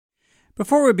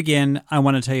Before we begin, I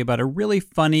want to tell you about a really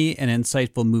funny and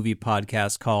insightful movie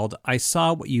podcast called I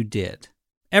Saw What You Did.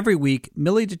 Every week,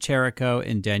 Millie DeCherico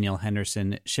and Danielle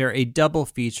Henderson share a double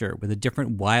feature with a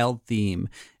different wild theme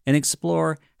and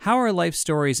explore how our life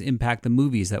stories impact the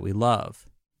movies that we love.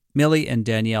 Millie and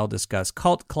Danielle discuss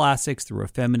cult classics through a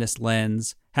feminist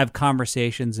lens, have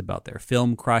conversations about their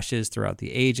film crushes throughout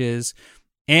the ages,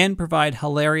 and provide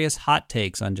hilarious hot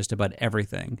takes on just about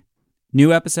everything.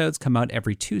 New episodes come out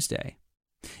every Tuesday.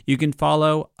 You can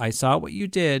follow I Saw What You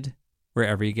Did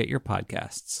wherever you get your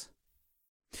podcasts.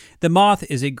 The Moth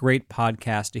is a great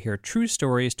podcast to hear true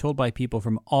stories told by people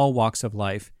from all walks of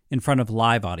life in front of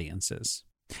live audiences.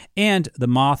 And The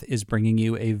Moth is bringing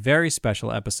you a very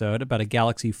special episode about a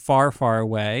galaxy far, far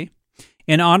away.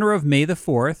 In honor of May the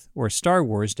 4th, or Star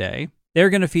Wars Day, they're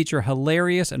going to feature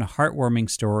hilarious and heartwarming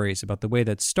stories about the way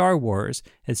that Star Wars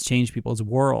has changed people's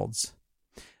worlds.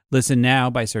 Listen now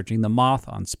by searching The Moth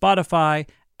on Spotify,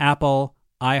 Apple,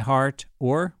 iHeart,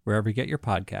 or wherever you get your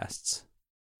podcasts.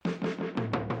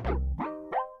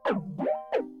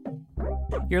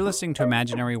 You're listening to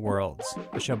Imaginary Worlds,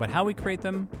 a show about how we create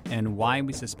them and why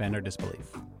we suspend our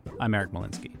disbelief. I'm Eric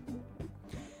Malinsky.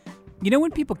 You know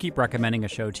when people keep recommending a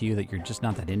show to you that you're just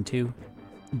not that into?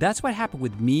 That's what happened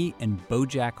with me and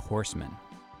Bojack Horseman.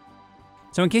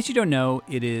 So in case you don't know,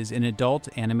 it is an adult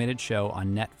animated show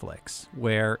on Netflix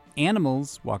where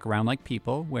animals walk around like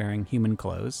people wearing human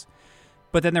clothes,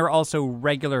 but then there are also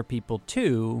regular people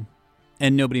too,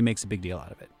 and nobody makes a big deal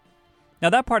out of it. Now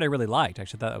that part I really liked. I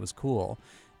actually thought that was cool.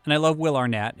 And I love Will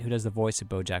Arnett, who does the voice of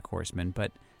Bojack Horseman,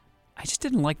 but I just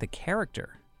didn't like the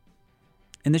character.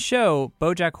 In the show,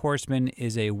 Bojack Horseman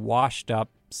is a washed-up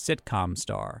sitcom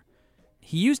star.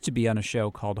 He used to be on a show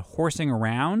called Horsing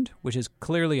Around, which is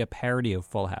clearly a parody of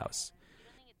Full House.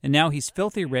 And now he's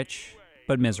filthy rich,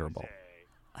 but miserable.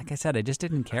 Like I said, I just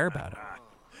didn't care about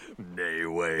him. Nay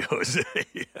way, Jose.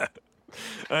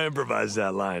 I improvised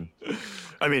that line.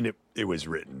 I mean, it was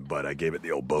written, but I gave it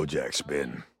the old Bojack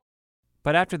spin.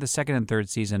 But after the second and third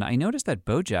season, I noticed that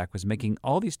Bojack was making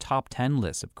all these top 10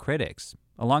 lists of critics,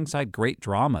 alongside great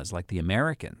dramas like The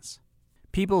Americans.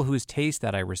 People whose taste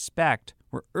that I respect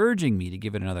were urging me to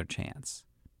give it another chance.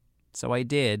 So I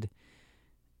did,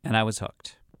 and I was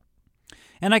hooked.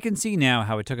 And I can see now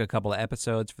how it took a couple of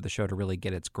episodes for the show to really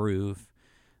get its groove,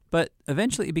 but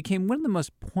eventually it became one of the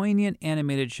most poignant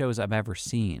animated shows I've ever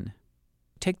seen.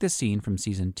 Take this scene from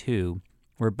season 2,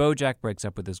 where Bojack breaks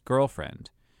up with his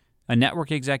girlfriend, a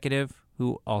network executive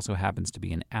who also happens to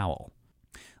be an owl.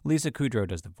 Lisa Kudrow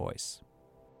does the voice.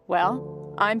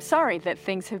 Well, I'm sorry that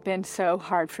things have been so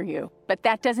hard for you, but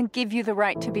that doesn't give you the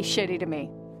right to be shitty to me.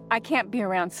 I can't be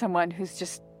around someone who's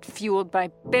just fueled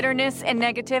by bitterness and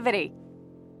negativity.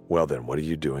 Well then, what are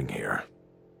you doing here?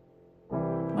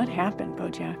 What happened,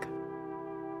 Bojack?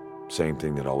 Same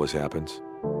thing that always happens.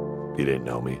 You didn't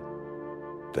know me.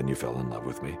 Then you fell in love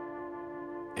with me.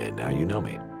 And now you know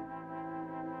me.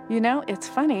 You know, it's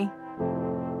funny.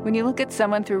 When you look at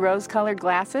someone through rose-colored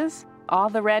glasses, all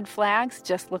the red flags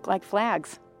just look like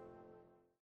flags.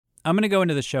 I'm going to go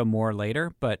into the show more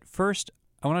later, but first,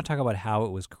 I want to talk about how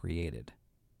it was created.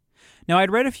 Now,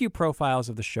 I'd read a few profiles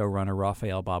of the showrunner,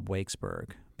 Raphael Bob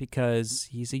Wakesberg, because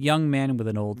he's a young man with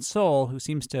an old soul who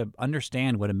seems to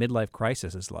understand what a midlife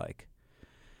crisis is like.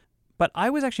 But I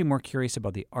was actually more curious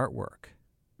about the artwork,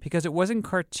 because it wasn't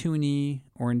cartoony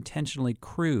or intentionally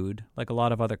crude like a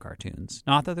lot of other cartoons.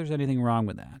 Not that there's anything wrong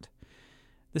with that.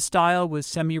 The style was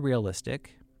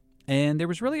semi-realistic, and there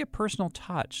was really a personal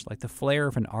touch, like the flair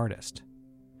of an artist.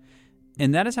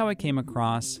 And that is how I came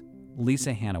across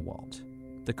Lisa Hannawalt,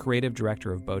 the creative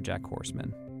director of Bojack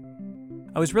Horseman.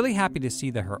 I was really happy to see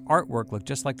that her artwork looked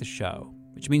just like the show,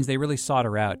 which means they really sought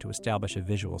her out to establish a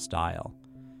visual style.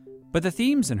 But the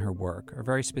themes in her work are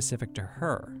very specific to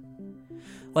her.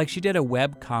 Like she did a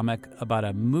web comic about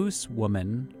a moose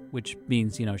woman, which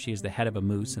means, she is the head of a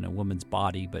moose in a woman's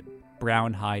body, but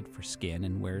brown hide for skin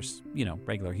and wears,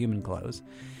 regular human clothes.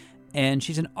 And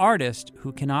she's an artist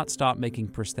who cannot stop making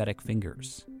prosthetic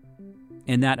fingers.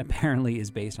 And that apparently is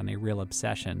based on a real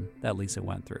obsession that Lisa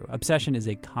went through. Obsession is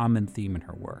a common theme in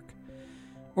her work.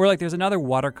 Or like there's another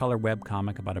watercolor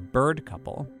webcomic about a bird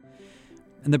couple.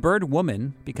 And the bird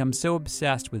woman becomes so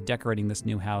obsessed with decorating this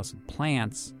new house with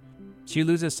plants, she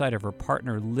loses sight of her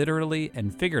partner literally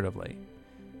and figuratively.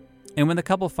 And when the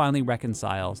couple finally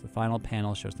reconciles, the final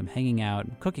panel shows them hanging out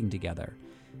and cooking together,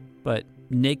 but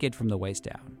naked from the waist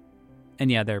down. And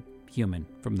yeah, they're human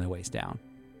from the waist down.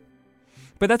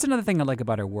 But that's another thing I like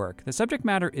about her work. The subject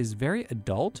matter is very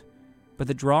adult, but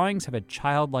the drawings have a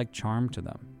childlike charm to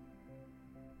them.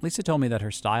 Lisa told me that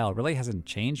her style really hasn't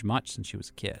changed much since she was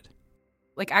a kid.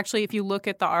 Like, actually, if you look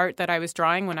at the art that I was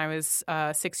drawing when I was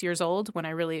 6 years old, when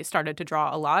I really started to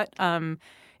draw a lot,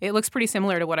 it looks pretty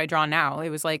similar to what I draw now.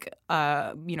 It was like,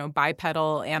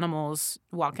 bipedal animals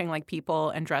walking like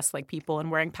people and dressed like people and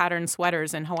wearing patterned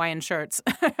sweaters and Hawaiian shirts.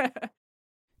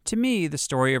 To me, the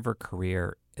story of her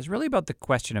career is really about the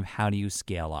question of how do you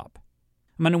scale up.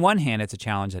 I mean, on one hand, it's a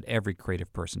challenge that every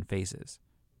creative person faces.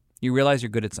 You realize you're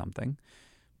good at something,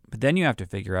 but then you have to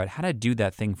figure out how to do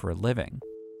that thing for a living.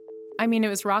 I mean, it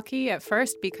was rocky at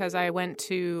first because I went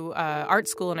to art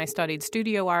school and I studied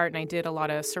studio art and I did a lot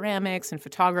of ceramics and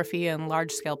photography and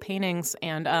large-scale paintings.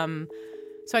 And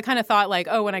so I kind of thought like,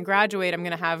 oh, when I graduate, I'm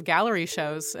going to have gallery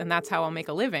shows and that's how I'll make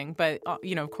a living. But,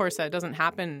 of course, that doesn't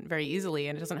happen very easily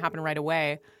and it doesn't happen right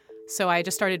away. So I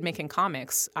just started making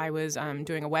comics. I was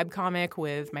doing a webcomic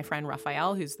with my friend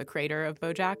Raphael, who's the creator of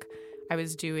Bojack. I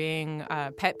was doing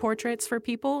pet portraits for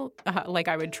people. Like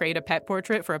I would trade a pet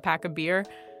portrait for a pack of beer.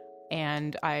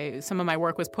 And some of my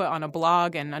work was put on a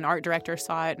blog, and an art director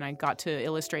saw it, and I got to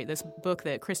illustrate this book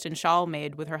that Kristen Schaal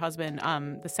made with her husband,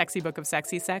 The Sexy Book of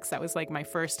Sexy Sex. That was like my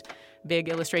first big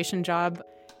illustration job.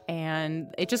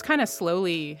 And it just kind of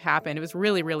slowly happened. It was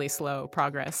really, really slow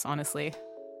progress, honestly.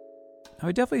 I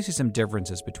would definitely see some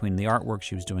differences between the artwork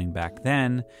she was doing back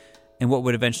then and what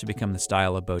would eventually become the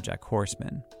style of Bojack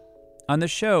Horseman. On the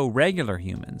show, regular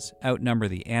humans outnumber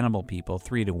the animal people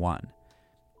 3-1.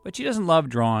 But she doesn't love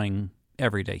drawing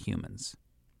everyday humans.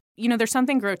 There's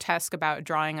something grotesque about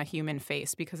drawing a human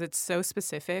face because it's so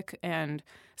specific, and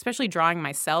especially drawing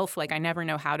myself. Like, I never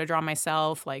know how to draw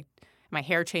myself. Like, my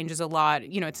hair changes a lot.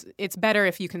 It's better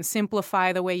if you can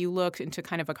simplify the way you look into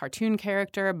kind of a cartoon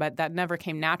character, but that never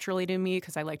came naturally to me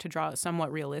because I like to draw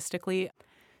somewhat realistically.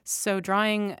 So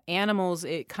drawing animals,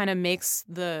 it kind of makes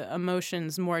the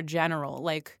emotions more general.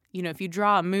 Like, if you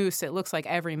draw a moose, it looks like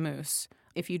every moose.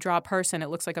 If you draw a person, it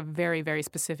looks like a very, very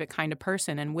specific kind of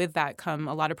person. And with that come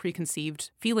a lot of preconceived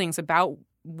feelings about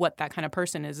what that kind of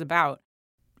person is about.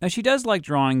 Now, she does like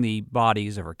drawing the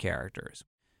bodies of her characters.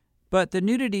 But the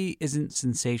nudity isn't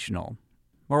sensational.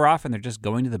 More often, they're just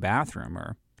going to the bathroom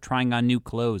or trying on new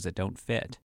clothes that don't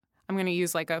fit. I'm going to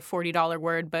use like a $40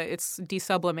 word, but it's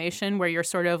desublimation, where you're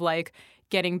sort of like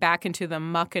getting back into the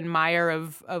muck and mire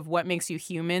of what makes you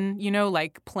human,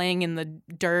 like playing in the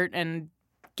dirt and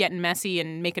getting messy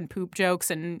and making poop jokes.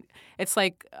 And it's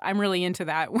like, I'm really into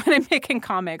that when I'm making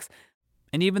comics.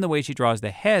 And even the way she draws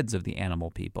the heads of the animal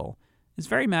people is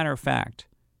very matter of fact.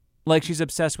 Like she's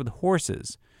obsessed with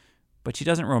horses, but she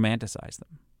doesn't romanticize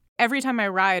them. Every time I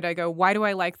ride, I go, why do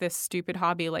I like this stupid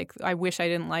hobby? Like, I wish I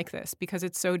didn't like this because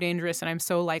it's so dangerous and I'm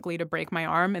so likely to break my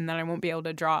arm and then I won't be able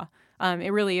to draw.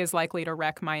 It really is likely to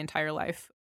wreck my entire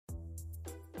life.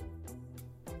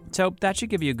 So that should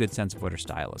give you a good sense of what her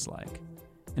style is like.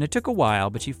 And it took a while,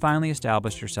 but she finally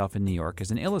established herself in New York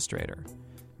as an illustrator.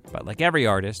 But like every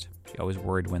artist, she always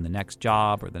worried when the next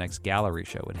job or the next gallery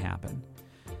show would happen.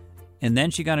 And then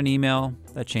she got an email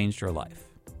that changed her life.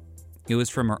 It was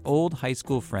from her old high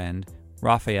school friend,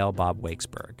 Raphael Bob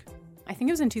Wakesberg. I think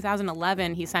it was in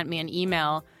 2011, he sent me an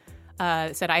email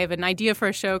that said, I have an idea for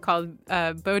a show called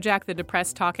Bojack the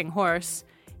Depressed Talking Horse.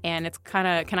 And it's kind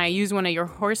of, can I use one of your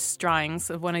horse drawings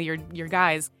of one of your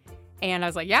guys? And I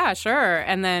was like, yeah, sure.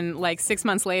 And then like 6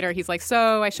 months later, he's like,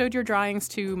 so I showed your drawings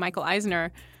to Michael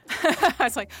Eisner. I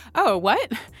was like, oh,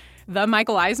 what? The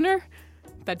Michael Eisner?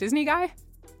 That Disney guy?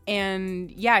 And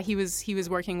yeah, he was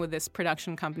working with this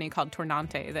production company called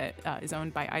Tornante that is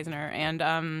owned by Eisner.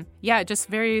 And it just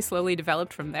very slowly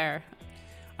developed from there.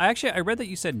 I read that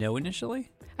you said no initially.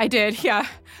 I did, yeah.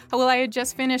 Well, I had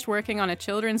just finished working on a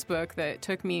children's book that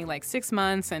took me like 6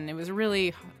 months, and it was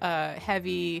really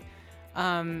heavy.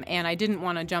 And I didn't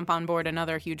want to jump on board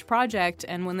another huge project.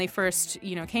 And when they first,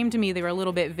 came to me, they were a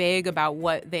little bit vague about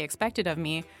what they expected of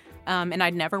me. And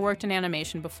I'd never worked in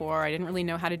animation before. I didn't really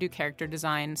know how to do character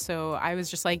design. So I was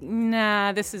just like,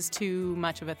 nah, this is too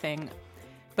much of a thing.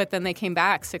 But then they came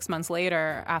back 6 months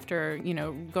later after,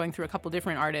 going through a couple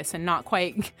different artists and not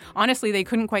quite, honestly, they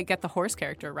couldn't quite get the horse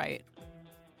character right.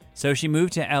 So she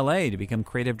moved to LA to become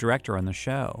creative director on the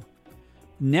show.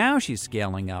 Now she's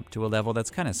scaling up to a level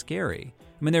that's kind of scary.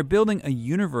 I mean, they're building a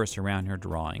universe around her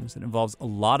drawings that involves a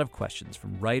lot of questions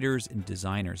from writers and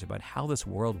designers about how this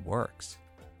world works.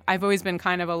 I've always been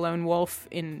kind of a lone wolf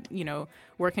in,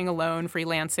 working alone,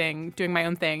 freelancing, doing my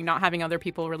own thing, not having other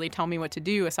people really tell me what to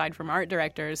do aside from art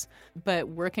directors. But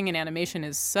working in animation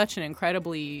is such an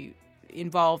incredibly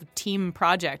involved team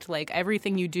project. Like,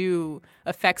 everything you do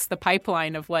affects the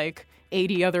pipeline of like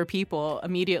 80 other people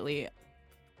immediately.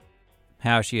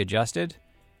 How she adjusted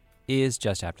is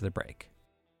just after the break.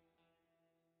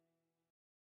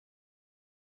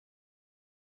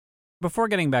 Before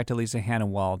getting back to Lisa Hannah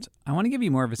Walt, I want to give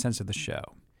you more of a sense of the show.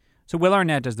 So Will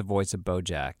Arnett does the voice of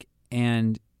Bojack,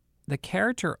 and the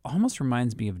character almost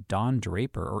reminds me of Don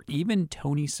Draper or even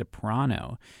Tony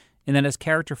Soprano, in that his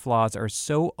character flaws are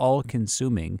so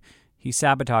all-consuming, he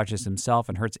sabotages himself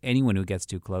and hurts anyone who gets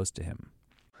too close to him.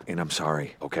 And I'm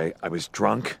sorry, okay? I was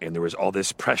drunk, and there was all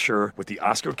this pressure with the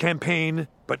Oscar campaign.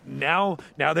 But now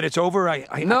that it's over,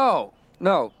 No,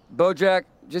 Bojack,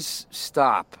 just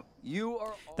stop. You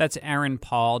are... That's Aaron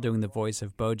Paul doing the voice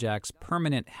of Bojack's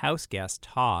permanent house guest,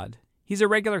 Todd. He's a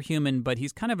regular human, but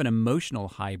he's kind of an emotional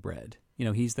hybrid. You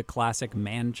know, he's the classic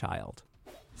man-child.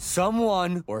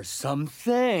 Someone or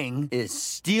something is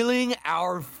stealing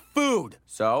our food.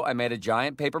 So I made a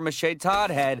giant papier-mâché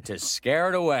Todd head to scare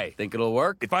it away. Think it'll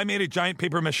work? If I made a giant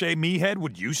papier-mâché me head,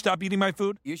 would you stop eating my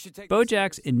food? You should take...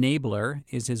 Bojack's enabler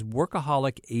is his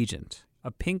workaholic agent, a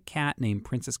pink cat named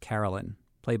Princess Carolyn,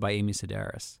 played by Amy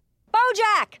Sedaris.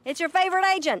 Bojack! It's your favorite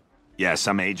agent. Yeah,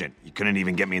 some agent. You couldn't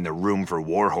even get me in the room for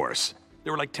Warhorse.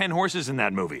 There were like 10 horses in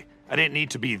that movie. I didn't need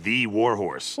to be the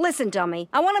Warhorse. Listen, dummy.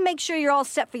 I want to make sure you're all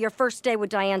set for your first day with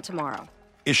Diane tomorrow.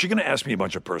 Is she going to ask me a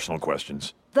bunch of personal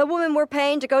questions? The woman we're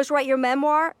paying to ghostwrite your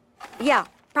memoir? Yeah,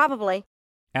 probably.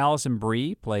 Alison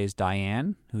Brie plays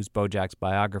Diane, who's Bojack's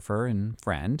biographer and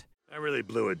friend. I really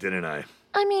blew it, didn't I?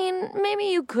 I mean, maybe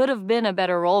you could have been a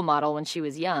better role model when she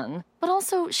was young. But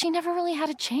also, she never really had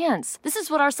a chance. This is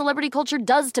what our celebrity culture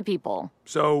does to people.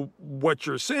 So what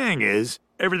you're saying is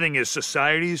everything is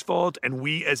society's fault and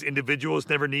we as individuals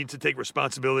never need to take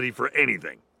responsibility for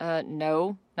anything.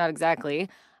 No, not exactly.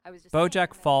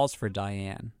 Bojack falls for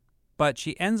Diane, but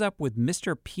she ends up with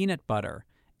Mr. Peanut Butter,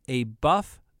 a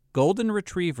buff golden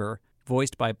retriever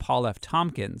voiced by Paul F.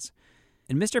 Tompkins.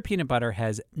 And Mr. Peanut Butter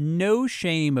has no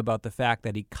shame about the fact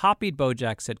that he copied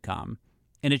Bojack's sitcom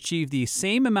and achieved the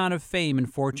same amount of fame and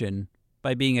fortune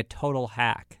by being a total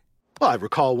hack. Well, I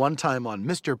recall one time on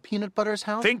Mr. Peanut Butter's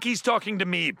house. Think he's talking to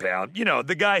me, pal. You know,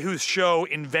 the guy whose show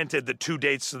invented the 2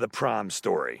 dates to the prom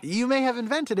story. You may have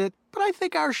invented it, but I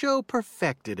think our show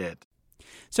perfected it.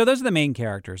 So those are the main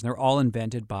characters, and they're all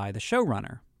invented by the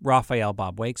showrunner, Raphael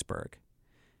Bob Wakesberg.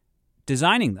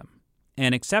 Designing them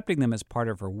and accepting them as part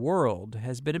of her world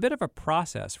has been a bit of a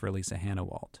process for Lisa Hannah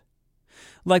Walt.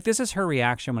 Like, this is her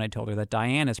reaction when I told her that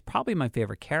Diane is probably my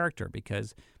favorite character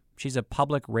because she's a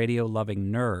public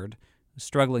radio-loving nerd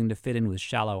struggling to fit in with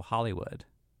shallow Hollywood.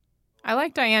 I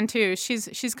like Diane, too.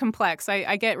 She's complex.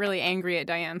 I get really angry at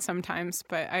Diane sometimes,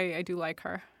 but I do like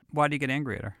her. Why do you get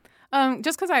angry at her?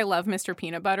 Just because I love Mr.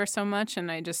 Peanut Butter so much, and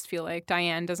I just feel like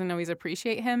Diane doesn't always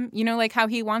appreciate him. You know, like how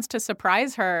he wants to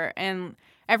surprise her, and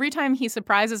every time he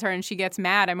surprises her and she gets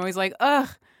mad, I'm always like, ugh,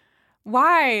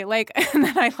 why? Like, and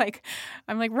then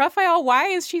I'm like, Raphael, why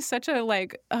is she such a,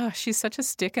 she's such a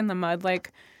stick in the mud,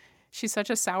 like, she's such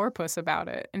a sourpuss about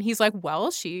it. And he's like,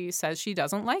 well, she says she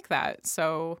doesn't like that,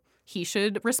 so he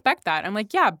should respect that. I'm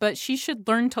like, yeah, but she should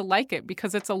learn to like it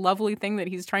because it's a lovely thing that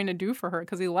he's trying to do for her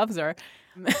because he loves her.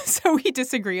 So we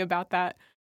disagree about that.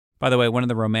 By the way, one of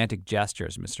the romantic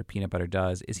gestures Mr. Peanut Butter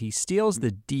does is he steals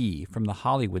the D from the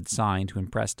Hollywood sign to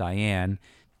impress Diane.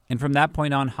 And from that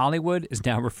point on, Hollywood is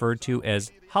now referred to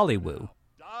as Hollywoo.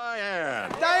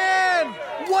 Diane!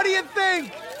 What do you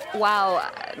think? Wow,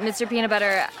 Mr. Peanut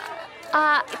Butter,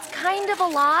 it's kind of a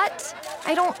lot.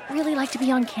 I don't really like to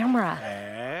be on camera.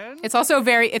 It's also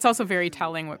very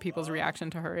telling what people's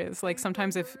reaction to her is. Like,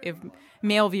 sometimes if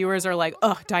male viewers are like,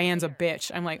 ugh, Diane's a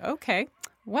bitch, I'm like, okay,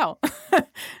 well,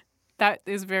 that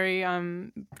is very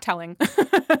telling.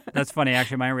 That's funny.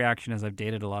 Actually, my reaction is I've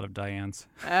dated a lot of Dianes.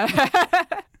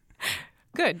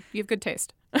 Good. You have good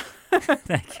taste.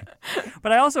 Thank you.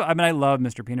 But I love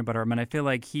Mr. Peanut Butter. I mean, I feel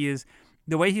like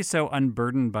the way he's so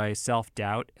unburdened by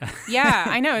self-doubt. Yeah,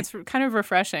 I know. It's kind of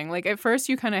refreshing. Like, at first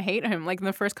you kind of hate him. Like, in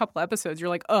the first couple episodes, you're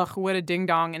like, ugh, what a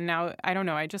ding-dong. And now, I don't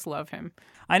know, I just love him.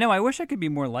 I know. I wish I could be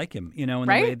more like him, in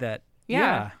right? the way that...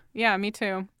 Yeah, me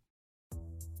too.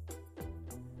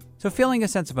 So feeling a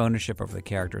sense of ownership over the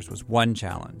characters was one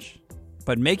challenge.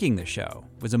 But making the show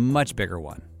was a much bigger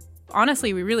one.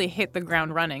 Honestly, we really hit the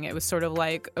ground running. It was sort of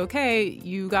like, okay,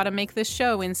 you got to make this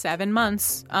show in 7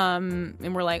 months.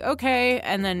 And we're like, okay.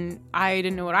 And then I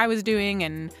didn't know what I was doing,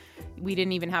 and we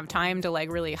didn't even have time to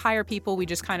really hire people. We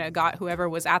just kind of got whoever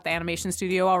was at the animation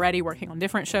studio already working on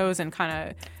different shows and kind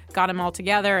of got them all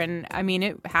together. And I mean,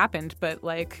 it happened, but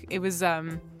it was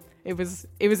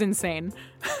insane.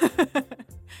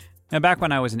 Now, back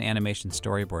when I was an animation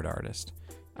storyboard artist,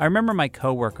 I remember my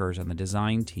coworkers on the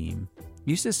design team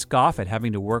used to scoff at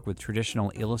having to work with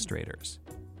traditional illustrators.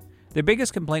 Their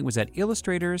biggest complaint was that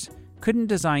illustrators couldn't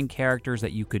design characters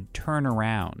that you could turn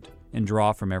around and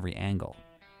draw from every angle.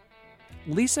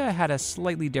 Lisa had a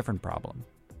slightly different problem.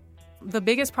 The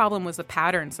biggest problem was the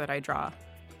patterns that I draw.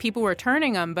 People were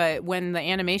turning them, but when the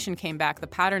animation came back, the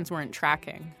patterns weren't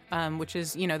tracking, which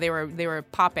is, they were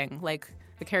popping. Like,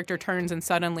 the character turns and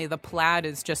suddenly the plaid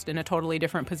is just in a totally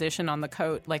different position on the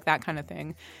coat, like that kind of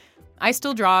thing. I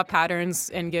still draw patterns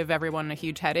and give everyone a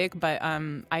huge headache, but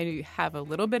I have a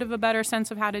little bit of a better sense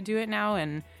of how to do it now,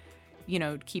 and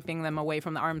keeping them away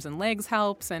from the arms and legs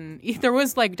helps. And there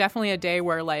was definitely a day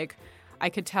where I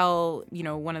could tell,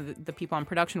 one of the people on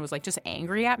production was just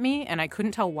angry at me, and I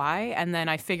couldn't tell why. And then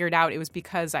I figured out it was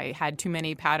because I had too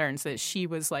many patterns that she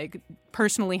was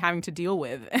personally having to deal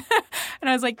with. And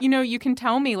I was like, you can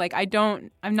tell me,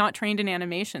 I'm not trained in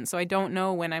animation, so I don't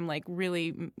know when I'm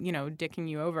really, dicking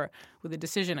you over with a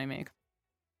decision I make.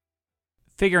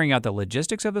 Figuring out the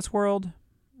logistics of this world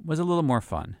was a little more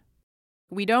fun.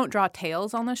 We don't draw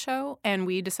tails on the show, and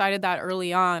we decided that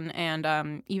early on.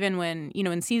 And even when,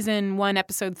 in season 1,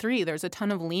 episode 3, there's a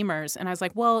ton of lemurs. And I was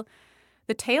like, well,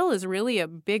 the tail is really a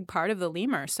big part of the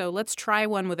lemur, so let's try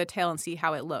one with a tail and see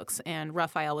how it looks. And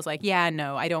Raphael was like, yeah,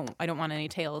 no, I don't want any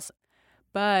tails.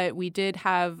 But we did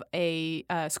have a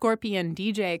scorpion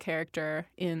DJ character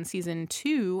in season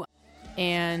 2.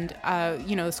 And,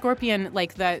 the scorpion,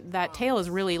 that tail is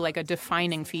really a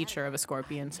defining feature of a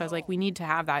scorpion. So I was like, we need to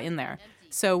have that in there.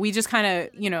 So we just kind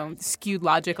of, skewed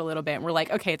logic a little bit. And we're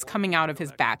like, okay, it's coming out of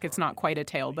his back. It's not quite a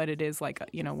tail, but it is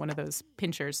one of those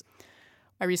pinchers.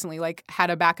 I recently had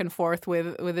a back and forth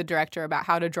with a director about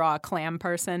how to draw a clam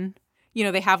person.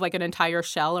 They have an entire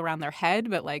shell around their head,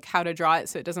 but how to draw it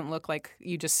so it doesn't look like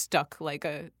you just stuck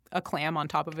a clam on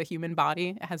top of a human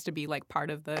body. It has to be part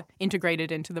of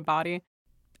integrated into the body.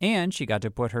 And she got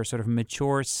to put her sort of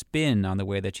mature spin on the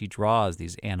way that she draws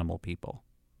these animal people.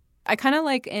 I kind of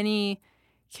like any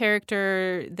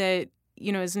character that,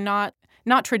 is not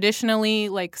traditionally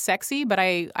sexy, but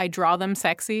I draw them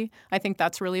sexy. I think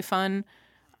that's really fun.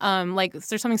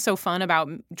 There's something so fun about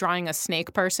drawing a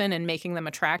snake person and making them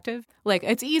attractive.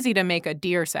 It's easy to make a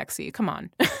deer sexy. Come on.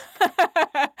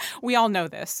 We all know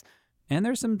this. And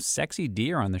there's some sexy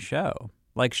deer on the show,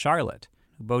 like Charlotte,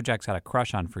 who Bojack's had a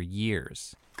crush on for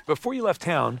years. Before you left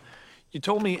town, you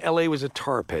told me L.A. was a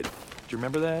tar pit. Do you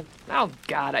remember that? Oh,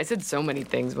 God, I said so many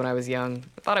things when I was young.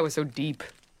 I thought I was so deep.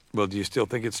 Well, do you still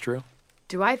think it's true?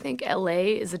 Do I think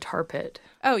L.A. is a tar pit?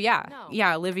 Oh, yeah. No.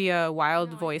 Yeah, Olivia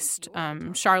Wilde voiced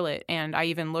Charlotte, and I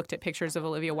even looked at pictures of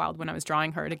Olivia Wilde when I was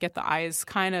drawing her to get the eyes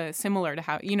kind of similar to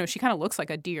how, she kind of looks like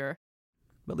a deer.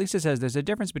 But Lisa says there's a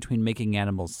difference between making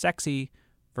animals sexy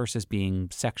versus being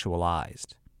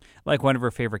sexualized. One of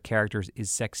her favorite characters is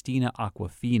Sextina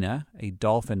Aquafina, a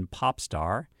dolphin pop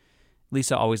star.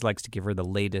 Lisa always likes to give her the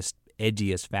latest,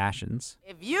 edgiest fashions.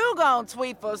 If you gon'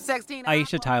 tweet for Sextina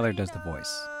Aisha Tyler does the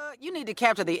voice. You need to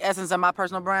capture the essence of my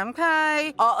personal brand,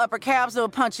 okay? All upper caps, no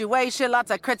punctuation,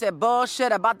 lots of cryptic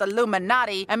bullshit about the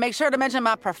Illuminati, and make sure to mention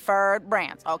my preferred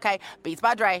brands, okay? Beats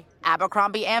by Dre,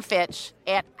 Abercrombie and Fitch,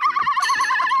 and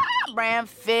brand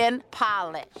Fin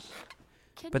Polish.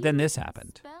 But then this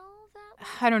happened.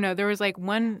 I don't know. There was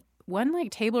one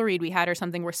table read we had or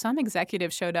something where some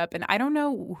executive showed up, and I don't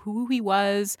know who he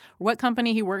was, or what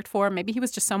company he worked for. Maybe he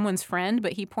was just someone's friend,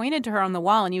 but he pointed to her on the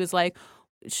wall and he was like,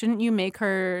 shouldn't you make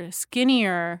her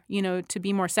skinnier, to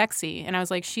be more sexy? And I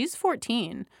was like, she's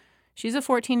 14. She's a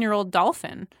 14-year-old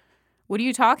dolphin. What are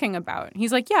you talking about?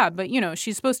 He's like, yeah, but,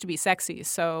 she's supposed to be sexy.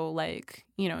 So,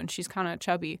 and she's kind of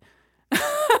chubby.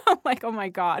 I'm like, oh, my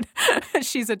God,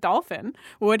 she's a dolphin.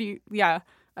 Yeah,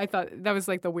 I thought that was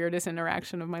the weirdest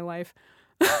interaction of my life.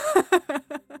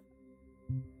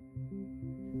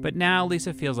 But now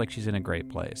Lisa feels like she's in a great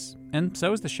place. And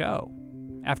so is the show.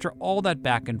 After all that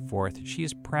back and forth, she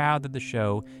is proud that the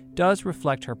show does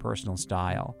reflect her personal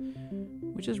style,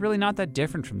 which is really not that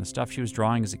different from the stuff she was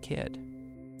drawing as a kid.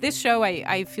 This show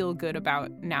I feel good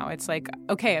about now. It's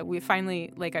okay, we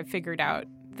finally, I figured out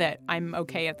that I'm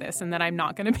okay at this and that I'm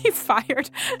not going to be fired.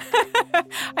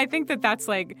 I think that's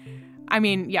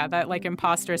that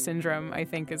imposter syndrome, I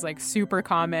think, is super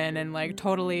common and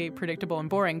totally predictable and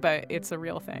boring, but it's a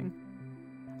real thing.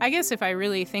 I guess if I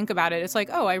really think about it, it's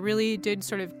I really did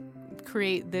sort of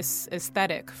create this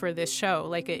aesthetic for this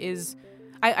show. It is,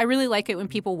 I really like it when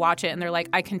people watch it and they're like,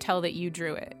 I can tell that you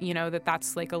drew it,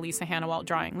 that's a Lisa Hannawalt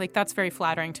drawing. That's very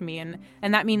flattering to me. And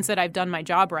that means that I've done my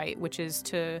job right, which is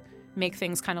to make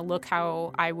things kind of look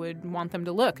how I would want them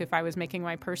to look if I was making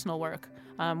my personal work,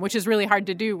 which is really hard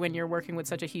to do when you're working with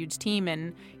such a huge team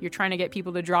and you're trying to get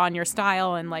people to draw in your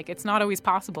style. And it's not always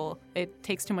possible. It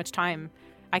takes too much time.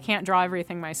 I can't draw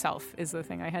everything myself is the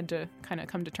thing I had to kind of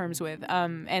come to terms with.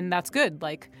 And that's good.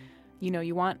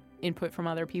 You want input from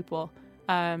other people.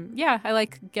 I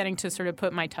like getting to sort of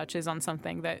put my touches on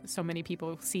something that so many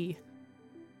people see.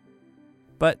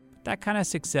 But that kind of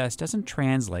success doesn't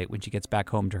translate when she gets back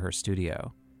home to her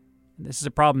studio. And this is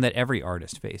a problem that every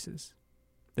artist faces.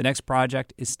 The next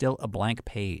project is still a blank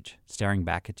page staring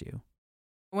back at you.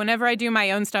 Whenever I do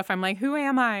my own stuff, I'm like, who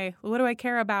am I? What do I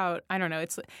care about? I don't know.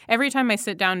 It's every time I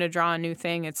sit down to draw a new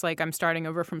thing, it's like I'm starting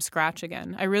over from scratch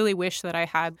again. I really wish that I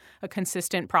had a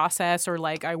consistent process, or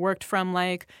like I worked from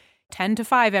like 10 to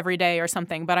 5 every day or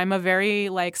something. But I'm a very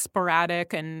like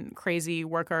sporadic and crazy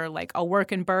worker. Like I'll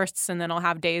work in bursts, and then I'll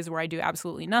have days where I do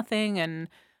absolutely nothing. And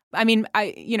I mean,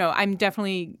 I'm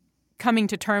definitely coming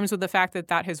to terms with the fact that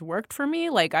that has worked for me.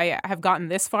 Like I have gotten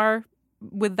this far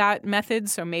with that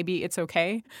method, so maybe it's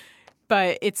okay.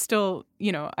 But it's still,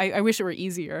 I wish it were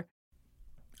easier.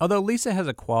 Although Lisa has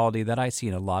a quality that I see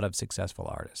in a lot of successful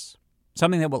artists,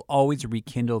 something that will always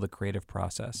rekindle the creative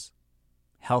process: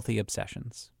 healthy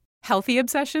obsessions. Healthy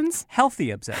obsessions? Healthy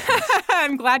obsessions.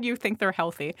 I'm glad you think they're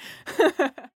healthy.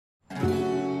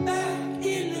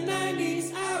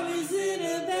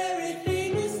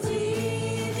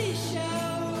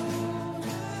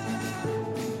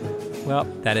 Well,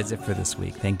 that is it for this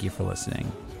week. Thank you for listening.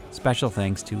 Special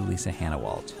thanks to Lisa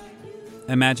Hannawalt.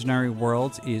 Imaginary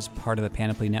Worlds is part of the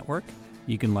Panoply Network.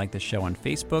 You can like the show on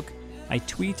Facebook. I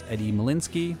tweet at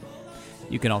 @emolinsky.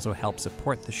 You can also help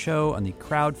support the show on the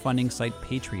crowdfunding site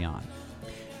Patreon.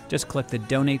 Just click the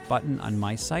donate button on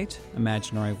my site,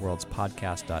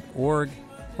 imaginaryworldspodcast.org,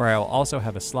 where I will also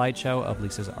have a slideshow of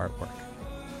Lisa's artwork.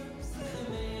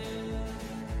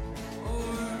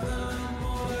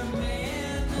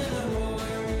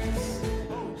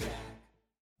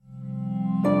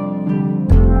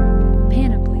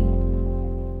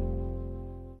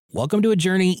 Welcome to a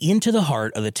journey into the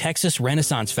heart of the Texas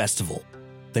Renaissance Festival,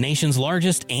 the nation's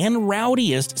largest and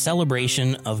rowdiest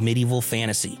celebration of medieval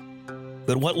fantasy.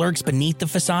 But what lurks beneath the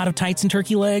facade of tights and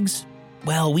turkey legs?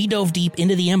 Well, we dove deep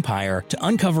into the empire to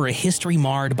uncover a history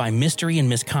marred by mystery and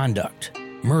misconduct,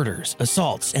 murders,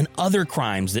 assaults, and other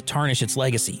crimes that tarnish its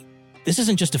legacy. This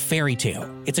isn't just a fairy tale,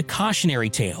 it's a cautionary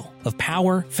tale of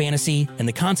power, fantasy, and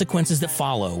the consequences that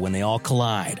follow when they all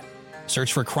collide.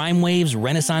 Search for Crime Waves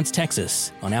Renaissance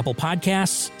Texas on Apple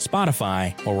Podcasts,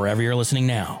 Spotify, or wherever you're listening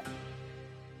now.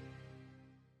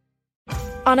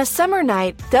 On a summer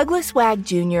night, Douglas Wag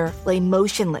Jr. lay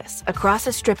motionless across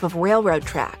a strip of railroad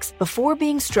tracks before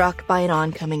being struck by an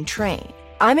oncoming train.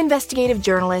 I'm investigative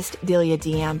journalist Delia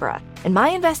D'Ambra, and my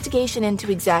investigation into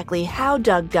exactly how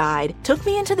Doug died took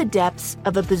me into the depths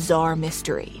of a bizarre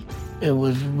mystery. It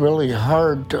was really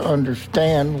hard to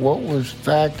understand what was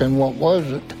fact and what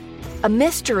wasn't. A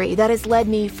mystery that has led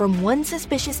me from one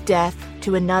suspicious death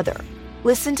to another.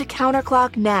 Listen to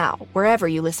Counterclock now, wherever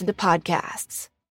you listen to podcasts.